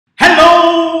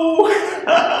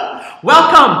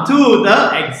Welcome to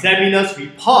the examiner's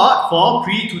report for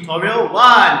pre-tutorial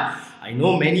 1. I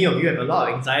know many of you have a lot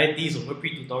of anxieties over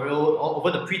pre-tutorial or over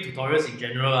the pre-tutorials in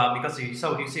general because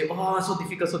some of you say, oh, so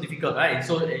difficult, right?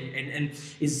 So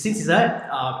since it's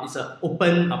a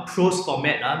open prose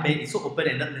format, it's so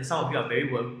open-ended, and some of you are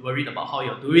very worried about how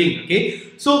you're doing.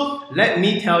 Okay, so let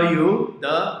me tell you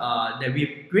that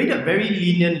we've graded very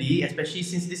leniently, especially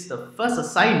since this is the first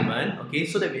assignment. Okay,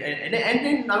 so that and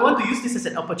then I want to use this as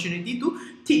an opportunity to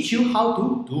teach you how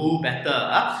to do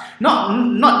better.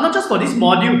 Not just for this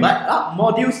module, but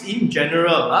modules in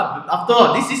general. After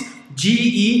all, this is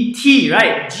GET,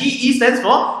 right? GE stands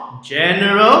for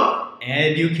General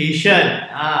Education.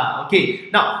 Okay.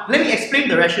 Now, let me explain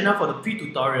the rationale for the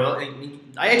pre-tutorial.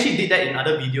 I actually did that in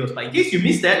other videos, but in case you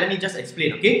missed that, let me just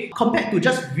explain, okay? Compared to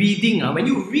just reading, when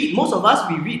you read, most of us,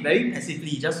 we read very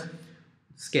passively, just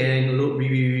scan, look,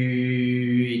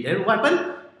 read. Then what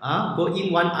happened? Go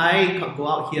in one eye, go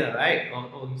out here, right?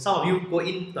 Or some of you go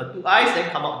in the two eyes, then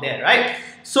come out there, right?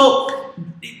 So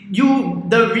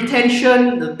the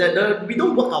retention, we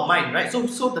don't work our mind, right? So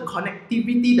the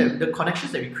connectivity, the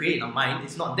connections that we create in our mind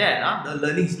is not there. The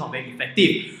learning is not very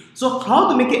effective. So how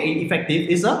to make it effective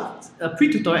is a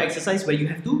pre-tutorial exercise where you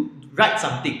have to write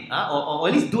something, or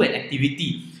at least do an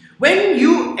activity. When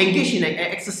you engage in an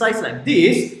exercise like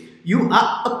this, you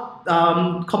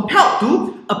are compelled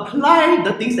to apply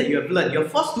the things that you have learned. You're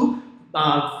forced to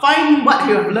find what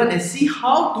you have learned and see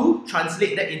how to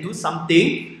translate that into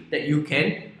something that you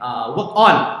can work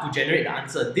on to generate the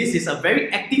answer. This is a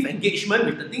very active engagement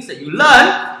with the things that you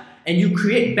learn, and you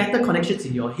create better connections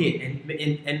in your head.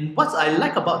 And what I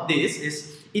like about this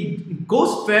is it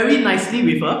goes very nicely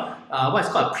with what's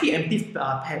called a preemptive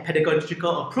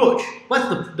pedagogical approach. What's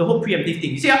the whole preemptive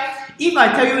thing? You see, if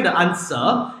I tell you the answer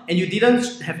and you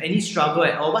didn't have any struggle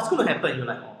at all, what's going to happen? You're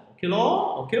like, oh,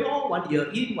 okay lor, 1 year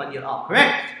in, 1 year out,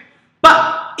 correct?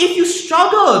 But if you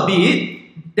struggle a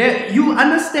bit, then you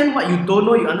understand what you don't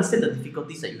know, you understand the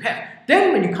difficulties that you have.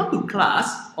 Then when you come to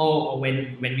class, or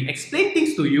when we explain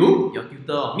things to you, your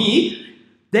tutor or me,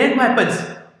 then what happens?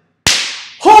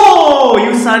 Oh,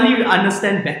 you suddenly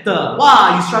understand better.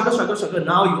 Wow, you struggle,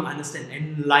 now you understand.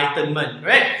 Enlightenment,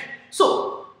 right?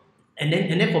 So, and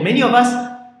then for many of us,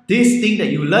 this thing that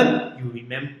you learn, you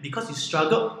remember, because you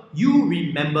struggle, you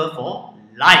remember for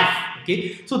life.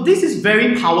 Okay, so this is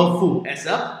very powerful as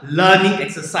a learning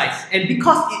exercise, and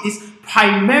because it is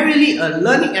primarily a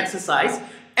learning exercise,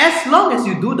 as long as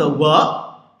you do the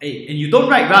work and you don't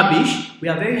write rubbish, we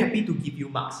are very happy to give you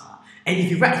marks. And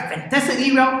if you write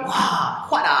fantastically well,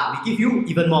 wow, we give you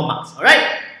even more marks.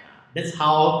 Alright? That's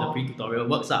how the pre-tutorial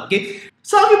works out. Okay?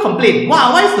 Some of you complain,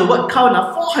 wow, why is the word count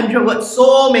 400 words,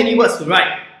 so many words to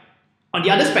write? On the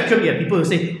other spectrum, you have people who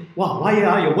say, wow, why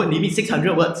are your word limit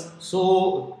 600 words?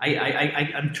 So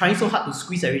I'm trying so hard to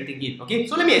squeeze everything in. Okay,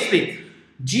 so let me explain.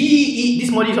 This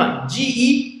module is what?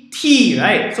 GET,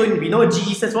 right? So we know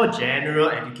GE stands for General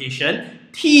Education.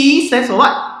 T stands for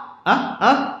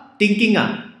what? Thinking.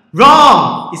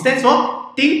 Wrong. It stands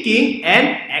for Thinking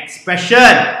and Expression.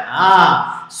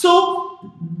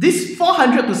 So this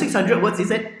 400 to 600 words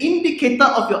is an indicator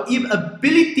of your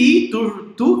ability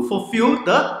to fulfill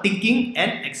the thinking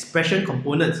and expression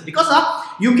components. Because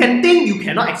you can think, you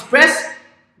cannot express,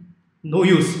 no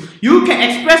use. You can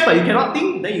express but you cannot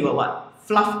think, then you are what?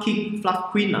 Fluff king,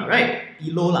 fluff queen, right?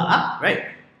 Elo right?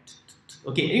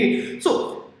 Okay, anyway,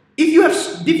 so if you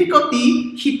have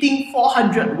difficulty hitting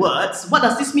 400 words, what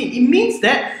does this mean? It means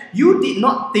that you did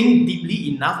not think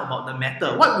deeply enough about the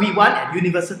matter. What we want at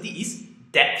university is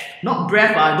depth, not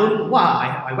breadth.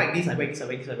 I whack this, I whack this, I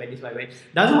whack this, I whack this, I whack this.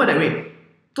 Doesn't work that way.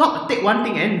 Take one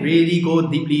thing and really go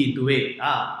deeply into it.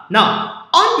 Now,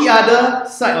 on the other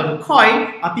side of the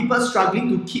coin are people struggling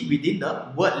to keep within the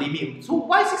word limit. So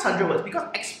why 600 words? Because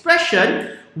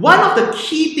expression, one of the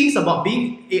key things about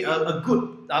being a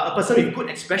person with good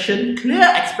expression, clear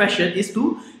expression, is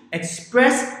to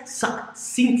express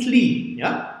succinctly.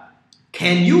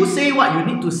 Can you say what you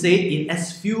need to say in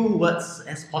as few words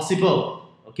as possible?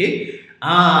 Okay.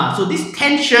 So this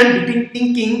tension between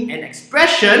thinking and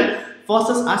expression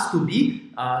forces us to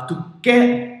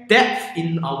get depth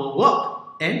in our work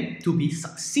and to be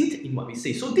succinct in what we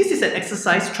say. So this is an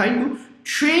exercise trying to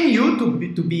train you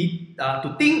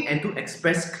to think and to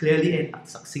express clearly and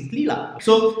succinctly.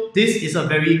 So this is a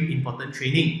very important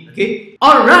training. Okay.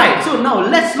 Alright, so now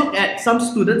let's look at some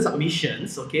student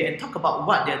submissions, okay, and talk about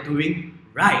what they're doing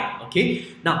right. Okay.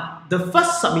 Now the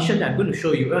first submission that I'm going to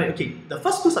show you, the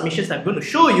first two submissions that I'm going to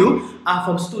show you are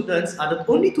from students, are the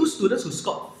only two students who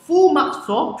scored full marks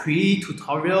for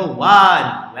pre-tutorial 1.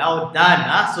 Well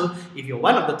done. So if you're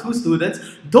one of the 2 students,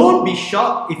 don't be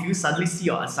shocked if you suddenly see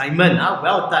your assignment.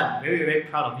 Well done. Very, very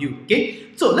proud of you.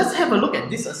 Okay, so let's have a look at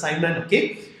this assignment.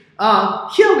 Okay,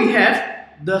 here we have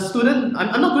the student.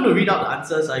 I'm not going to read out the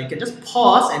answers. You can just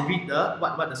pause and read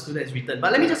what the student has written.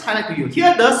 But let me just highlight to you.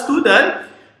 Here the student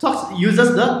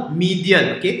uses the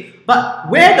median. Okay, but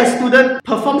where the student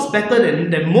performs better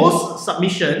than most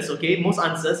submissions, okay, most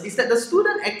answers, is that the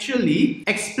student actually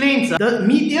explains the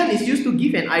median is used to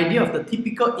give an idea of the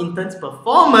typical intern's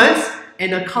performance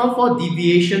and account for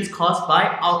deviations caused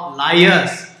by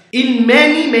outliers. In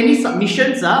many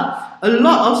submissions, a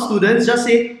lot of students just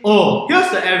say, oh, here's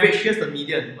the average, here's the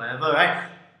median, whatever, right?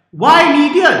 Why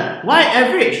median? Why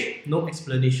average? No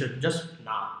explanation, just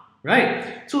nah,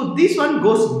 right? So this one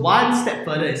goes one step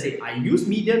further and say, I use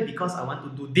median because I want to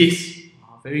do this.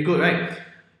 Very good, right?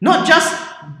 Not just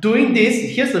doing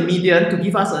this, here's the median to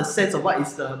give us a sense of what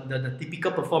is the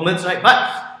typical performance, right?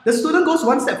 But the student goes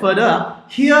one step further.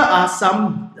 Here are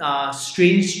some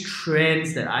strange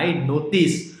trends that I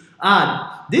noticed.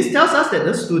 This tells us that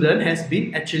the student has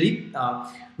been actually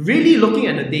really looking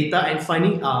at the data and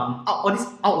finding all these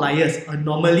outliers,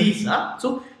 anomalies.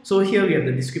 So here we have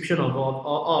the description of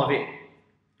all of it.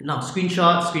 Now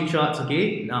screenshots,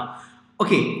 okay. Now,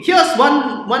 okay, here's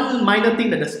one minor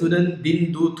thing that the student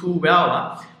didn't do too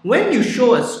well. When you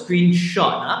show a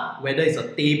screenshot, whether it's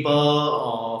a table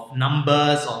of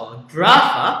numbers or a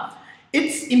graph,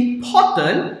 it's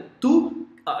important to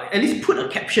at least put a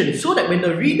caption so that when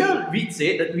the reader reads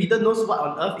it, the reader knows what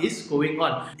on earth is going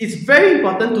on. It's very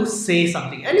important to say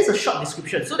something, at least a short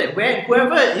description, so that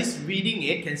whoever is reading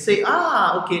it can say,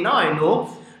 okay, now I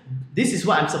know this is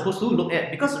what I'm supposed to look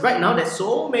at. Because right now there's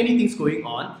so many things going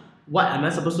on. What am I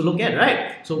supposed to look at,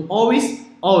 right? So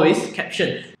always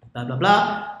caption, blah blah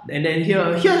blah. And then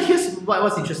here's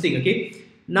what's interesting, okay?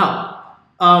 Now,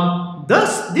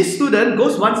 this student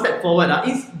goes one step forward.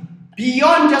 It's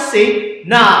beyond just saying,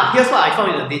 nah, here's what I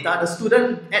found in the data. The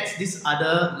student adds this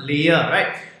other layer,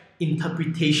 right?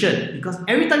 Interpretation. Because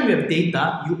every time you have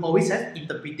data, you always have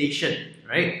interpretation,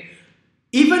 right?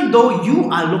 Even though you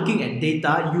are looking at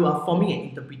data, you are forming an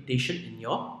interpretation in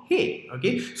your head,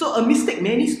 okay? So a mistake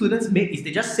many students make is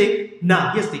they just say,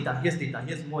 nah, here's data,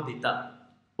 here's more data.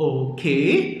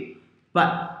 Okay,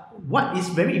 but what is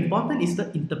very important is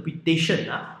the interpretation.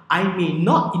 I may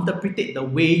not interpret it the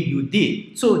way you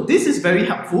did. So this is very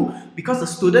helpful because the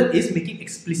student is making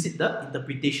explicit the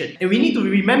interpretation. And we need to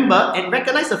remember and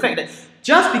recognize the fact that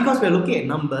just because we're looking at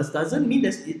numbers doesn't mean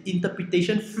there's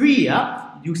interpretation free.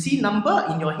 You see number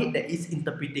in your head, that is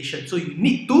interpretation. So you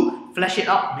need to flesh it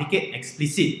out, make it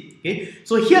explicit. Okay.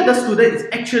 So here the student is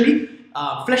actually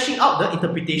fleshing out the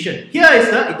interpretation. Here is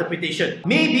the interpretation.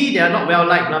 Maybe they are not well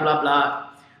liked, blah blah blah.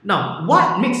 Now,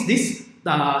 what makes this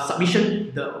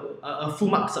submission a full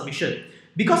mark submission?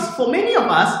 Because for many of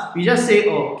us, we just say,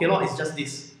 oh, okay, it's just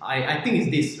this. I think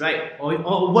it's this, right?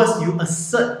 Or worse, you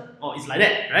assert, oh, it's like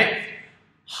that, right?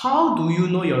 How do you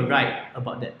know you're right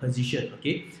about that position?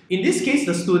 Okay. In this case,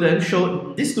 this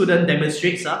student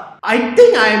demonstrates, I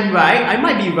think I'm right, I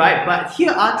might be right, but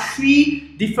here are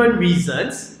 3 different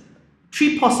reasons,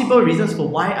 3 possible reasons for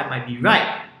why I might be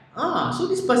right. So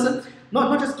this person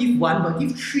not just give 1, but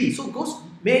give 3. So it goes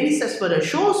many steps further,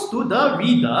 shows to the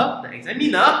reader, the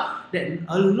examiner, that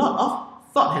a lot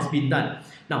of thought has been done.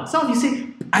 Now, some of you say,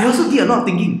 I also did a lot of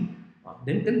thinking.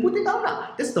 Then put it down.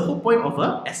 That's the whole point of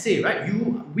an essay, right?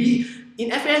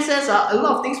 In FASS, a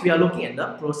lot of things we are looking at the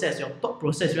process, your thought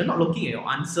process. We are not looking at your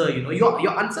answer.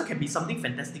 Your answer can be something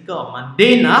fantastical or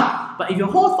mundane, but if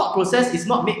your whole thought process is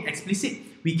not made explicit,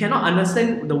 we cannot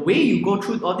understand the way you go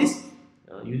through all this.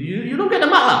 You don't get the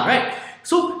mark, right?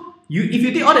 So if you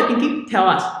did all the thinking, tell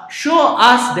us, show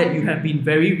us that you have been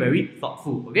very, very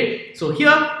thoughtful. Okay. So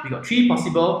here we got 3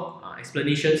 possible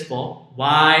explanations for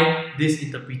why this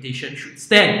interpretation should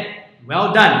stand.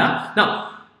 Well done.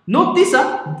 Now, notice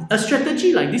a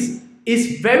strategy like this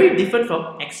is very different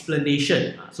from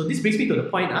explanation. So this brings me to the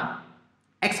point.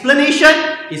 Explanation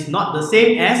is not the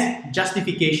same as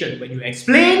justification. When you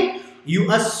explain,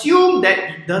 you assume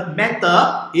that the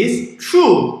matter is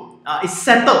true, is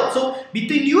settled. So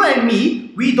between you and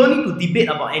me, we don't need to debate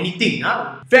about anything.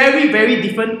 Very, very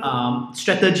different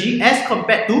strategy as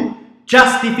compared to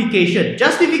justification.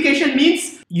 Justification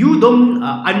means you don't.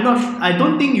 I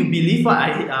don't think you believe what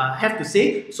I have to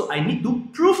say, so I need to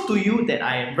prove to you that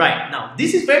I am right. Now,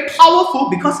 this is very powerful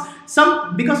because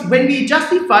when we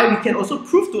justify, we can also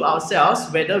prove to ourselves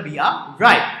whether we are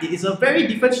right. It is a very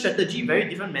different strategy, very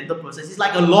different mental process. It's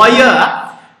like a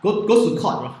lawyer. goes to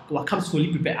court, comes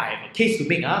fully prepared. I have a case to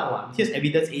make. Here's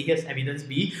evidence A, here's evidence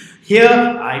B. Here,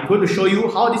 I'm going to show you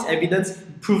how this evidence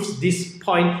proves this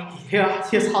point.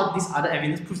 Here's how this other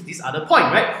evidence proves this other point,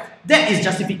 right? That is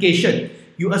justification.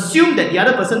 You assume that the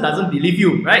other person doesn't believe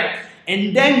you, right?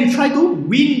 And then you try to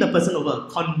win the person over,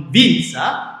 convince,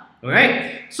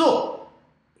 alright? So,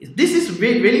 this is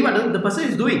really what the person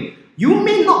is doing. You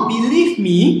may not believe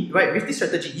me, right, with this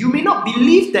strategy. You may not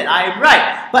believe that I am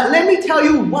right, but let me tell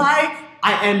you why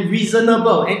I am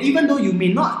reasonable. And even though you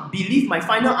may not believe my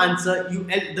final answer,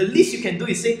 the least you can do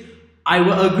is say, I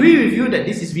will agree with you that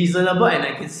this is reasonable and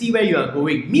I can see where you are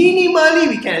going. Minimally,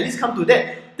 we can at least come to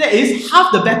that. That is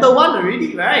half the better one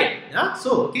already, right? Yeah?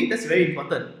 So, okay, that's very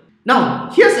important.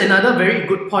 Now, here's another very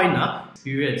good point,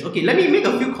 experience. Okay, let me make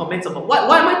a few comments about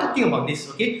why am I talking about this,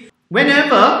 okay?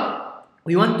 Whenever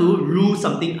we want to rule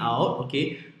something out,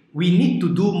 okay, we need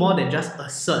to do more than just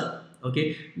assert,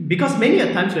 okay? Because many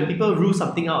a times when people rule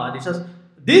something out, they just,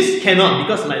 this cannot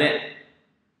because like that.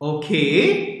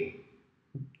 Okay,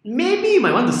 maybe you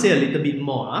might want to say a little bit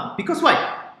more, because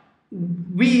why?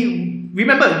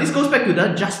 Remember, this goes back to the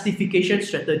justification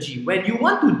strategy. When you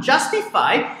want to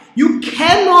justify, you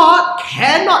cannot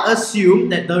assume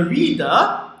that the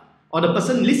reader or the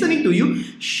person listening to you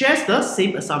shares the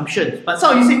same assumptions. But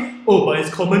some of you say, oh, but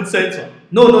it's common sense.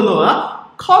 No.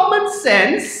 Common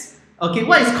sense, okay,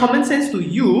 what is common sense to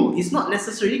you is not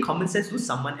necessarily common sense to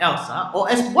someone else.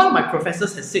 Or as one of my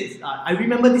professors has said, I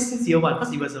remember this since year 1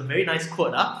 because it was a very nice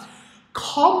quote.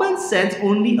 Common sense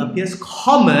only appears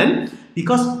common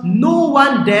because no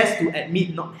one dares to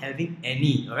admit not having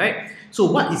any, alright? So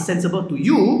what is sensible to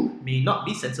you may not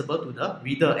be sensible to the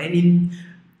reader. And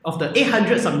of the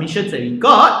 800 submissions that we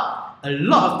got, a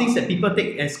lot of things that people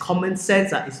take as common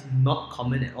sense is not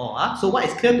common at all. So what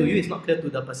is clear to you is not clear to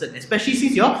the person. Especially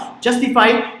since you're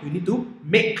justifying, you need to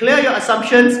make clear your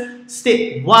assumptions,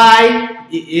 state why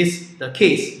it is the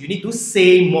case. You need to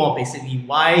say more basically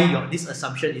why this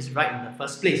assumption is right in the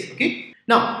first place. Okay.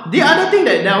 Now, the other thing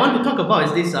that I want to talk about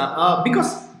is this,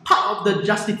 because part of the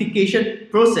justification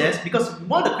process, because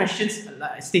one of the questions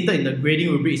stated in the grading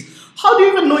rubric is, how do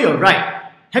you even know you're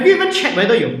right? Have you even checked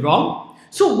whether you're wrong?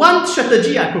 So one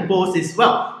strategy I propose is,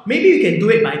 well, maybe you can do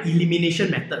it by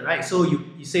elimination method, right? So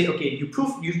you say, okay,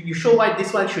 you show why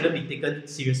this one shouldn't be taken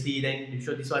seriously, then you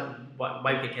show this one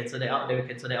why we can cancel that out, then we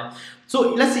cancel that out.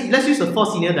 So let's use the 4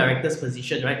 senior directors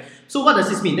position, right? So what does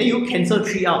this mean? Then you cancel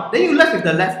 3 out. Then you left with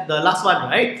the last one,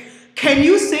 right? Can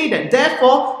you say that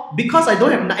therefore, because I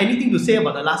don't have anything to say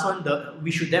about the last one,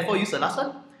 we should therefore use the last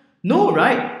one? No,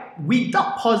 right?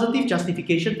 Without positive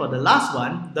justification for the last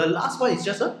one is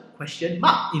just a question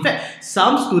mark. In fact,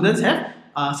 some students have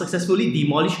successfully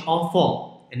demolished all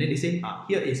 4. And then they say,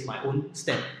 here is my own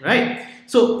stand, right?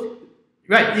 So,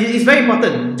 right, it's very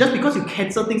important. Just because you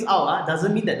cancel things out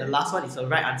doesn't mean that the last one is the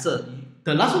right answer.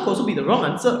 The last one could also be the wrong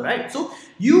answer, right? So,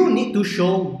 you need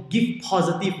to give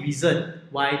positive reason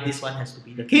why this one has to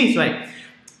be the case, right?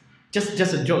 Just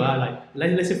a joke, like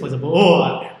let's say for example, oh,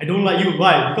 I don't like you,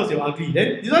 why? Because you're ugly.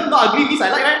 Then this one not ugly means I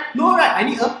like, right? No, right? I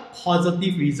need a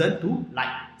positive reason to like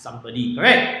somebody,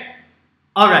 correct?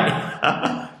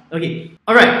 Alright. Okay.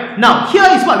 Alright. Now here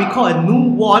is what we call a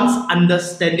nuanced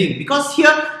understanding, because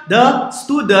here the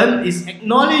student is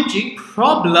acknowledging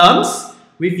problems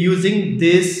with using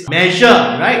this measure,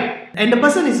 right? And the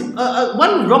person is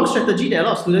one wrong strategy that a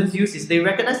lot of students use is they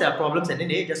recognize there are problems and then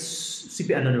they just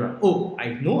sweep it under the rug. Oh, I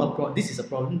know this is a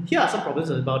problem. Here are some problems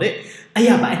about it.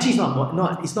 Yeah, but actually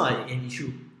it's not an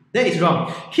issue. That is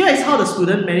wrong. Here is how the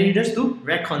student manages to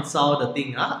reconcile the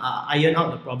thing, iron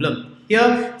out the problem.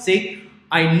 Here, say,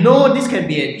 I know this can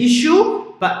be an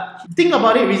issue, but think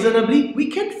about it reasonably.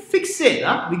 We can fix it.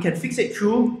 We can fix it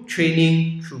through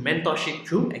training, through mentorship,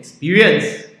 through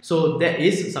experience. So that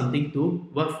is something to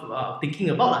worth thinking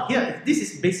about. Here, this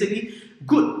is basically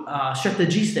good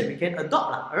strategies that we can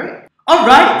adopt. Alright?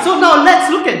 Alright, so now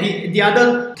let's look at the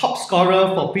other top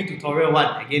scorer for pre-tutorial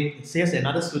 1. Again, here's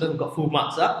another student who got full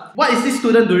marks. What is this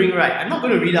student doing right? I'm not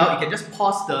going to read out. You can just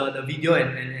pause the video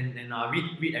and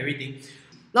read everything.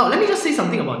 Now, let me just say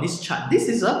something about this chart. This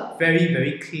is a very,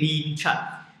 very clean chart.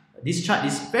 This chart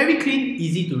is very clean,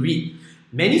 easy to read.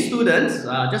 Many students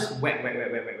just whack.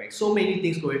 So many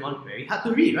things going on, very hard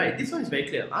to read, right? This one is very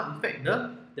clear. In fact,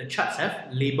 the charts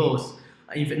have labels.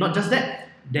 In fact, not just that,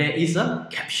 there is a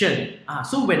caption.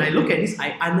 So when I look at this, I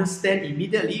understand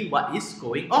immediately what is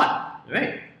going on,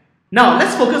 right? Now,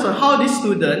 let's focus on how this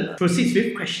student proceeds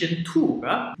with question 2.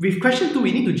 With question 2,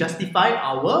 we need to justify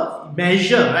our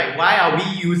measure, right? Why are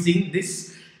we using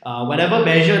this whatever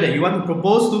measure that you want to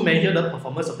propose to measure the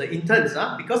performance of the interns?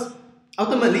 Because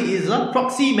ultimately it is a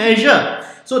proxy measure.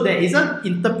 So there is an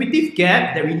interpretive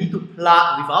gap that we need to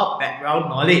plug with our background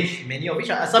knowledge, many of which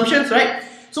are assumptions, right?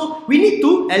 So we need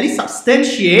to at least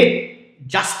substantiate,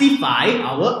 justify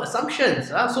our assumptions.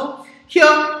 So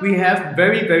here we have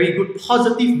very, very good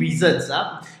positive reasons.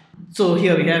 So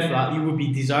here we have it would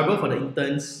be desirable for the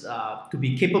interns to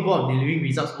be capable of delivering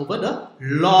results over the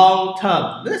long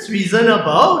term. That's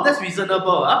reasonable. That's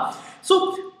reasonable.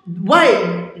 So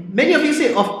why many of you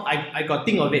say, oh, I got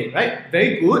think of it, right?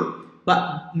 Very good.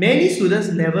 But many students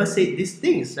never say these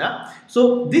things.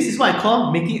 So this is what I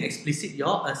call making explicit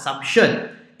your assumption.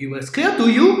 It was clear to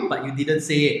you, but you didn't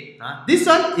say it. This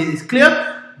one is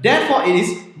clear, therefore it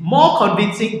is more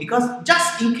convincing because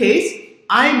just in case,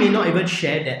 I may not even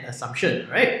share that assumption,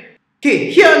 right?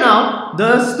 Okay, here now,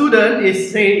 the student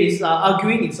is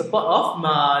arguing in support of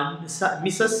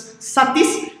Mrs.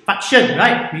 Satisfaction,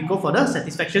 right? We go for the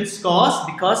satisfaction scores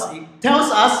because it tells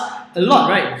us a lot,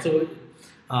 right? So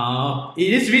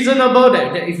it is reasonable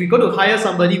that if we go to hire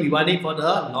somebody, we want it for the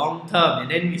long term,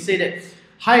 and then we say that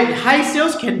high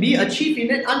sales can be achieved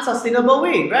in an unsustainable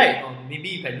way, right? Or maybe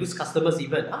you can lose customers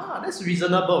even. That's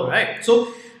reasonable, right?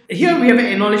 So here we have an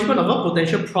acknowledgement of a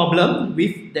potential problem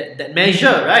with that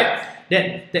measure, right?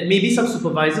 That maybe some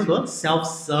supervisors were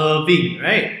self-serving,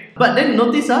 right? But then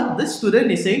notice this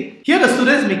student is saying, here the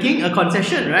student is making a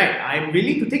concession, right? I'm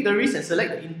willing to take the risk and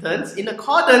select the interns in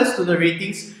accordance to the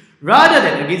ratings rather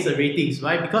than against the ratings,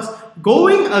 right? Because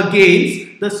going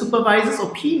against the supervisor's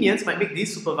opinions might make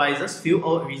these supervisors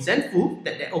feel resentful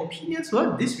that their opinions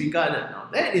were disregarded. Now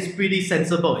that is pretty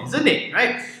sensible, isn't it,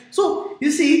 right? So you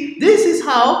see, this is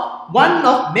how one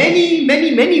of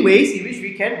many ways in which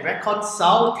we can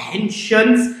reconcile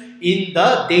tensions in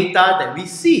the data that we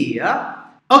see.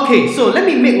 Okay, so let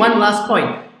me make one last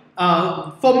point.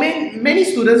 For many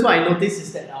students, what I noticed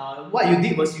is that what you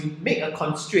did was you make a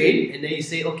constraint and then you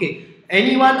say, okay,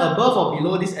 anyone above or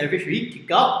below this average we kick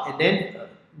out, and then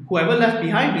whoever left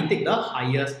behind we take the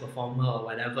highest performer or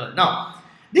whatever. Now,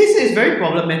 this is very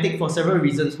problematic for several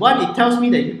reasons. One, it tells me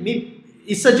that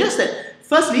it suggests that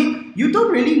firstly, you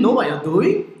don't really know what you're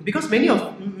doing because many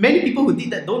people who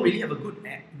did that don't really have a good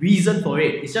reason for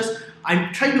it. It's just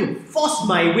I'm trying to force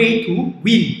my way to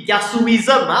win.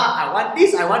 Yasuism. I want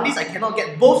this, I cannot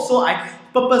get both, so I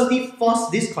purposely force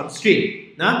this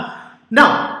constraint.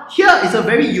 Now, here is a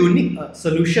very unique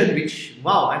solution which,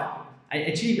 wow, I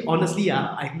actually, honestly,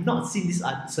 I've not seen this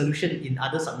solution in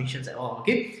other submissions at all,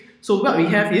 okay? So what we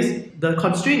have is, the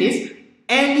constraint is,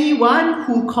 anyone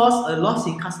who caused a loss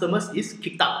in customers is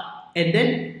kicked out. And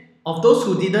then, of those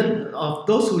who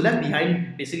left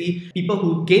behind, basically, people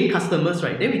who gain customers,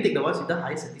 right, then we take the ones with the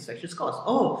highest satisfaction scores.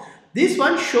 Oh, this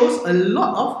one shows a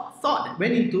lot of thought that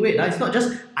went into it. It's not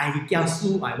just, I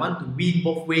want to win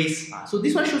both ways. So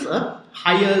this one shows a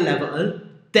higher level, a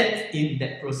depth in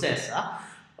that process.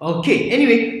 Okay,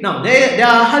 anyway, now there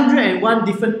are 101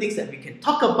 different things that we can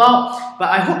talk about, but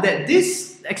I hope that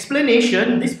this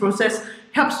explanation, this process,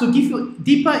 helps to give you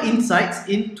deeper insights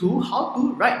into how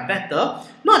to write better,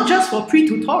 not just for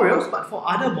pre-tutorials, but for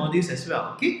other modules as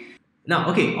well, okay? Now,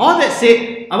 okay, all that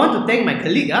said, I want to thank my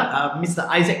colleague, Mr.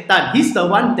 Isaac Tan. He's the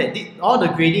one that did all the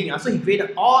grading. So he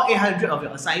graded all 800 of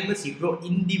your assignments. He wrote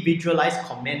individualized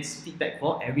comments, feedback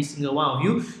for every single one of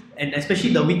you. And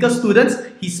especially the weaker students,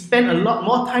 he spent a lot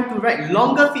more time to write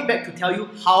longer feedback to tell you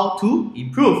how to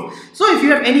improve. So if you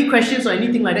have any questions or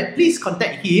anything like that, please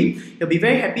contact him. He'll be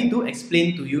very happy to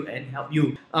explain to you and help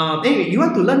you. Anyway, you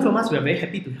want to learn from us, we're very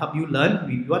happy to help you learn.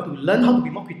 We want to learn how to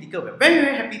be more critical. We're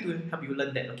very happy to help you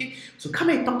learn that, okay? So come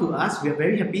and talk to us. We're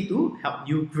very happy to help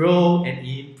you grow and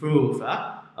improve.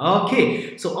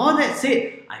 Okay, so all that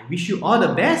said, I wish you all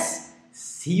the best.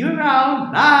 See you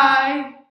around. Bye.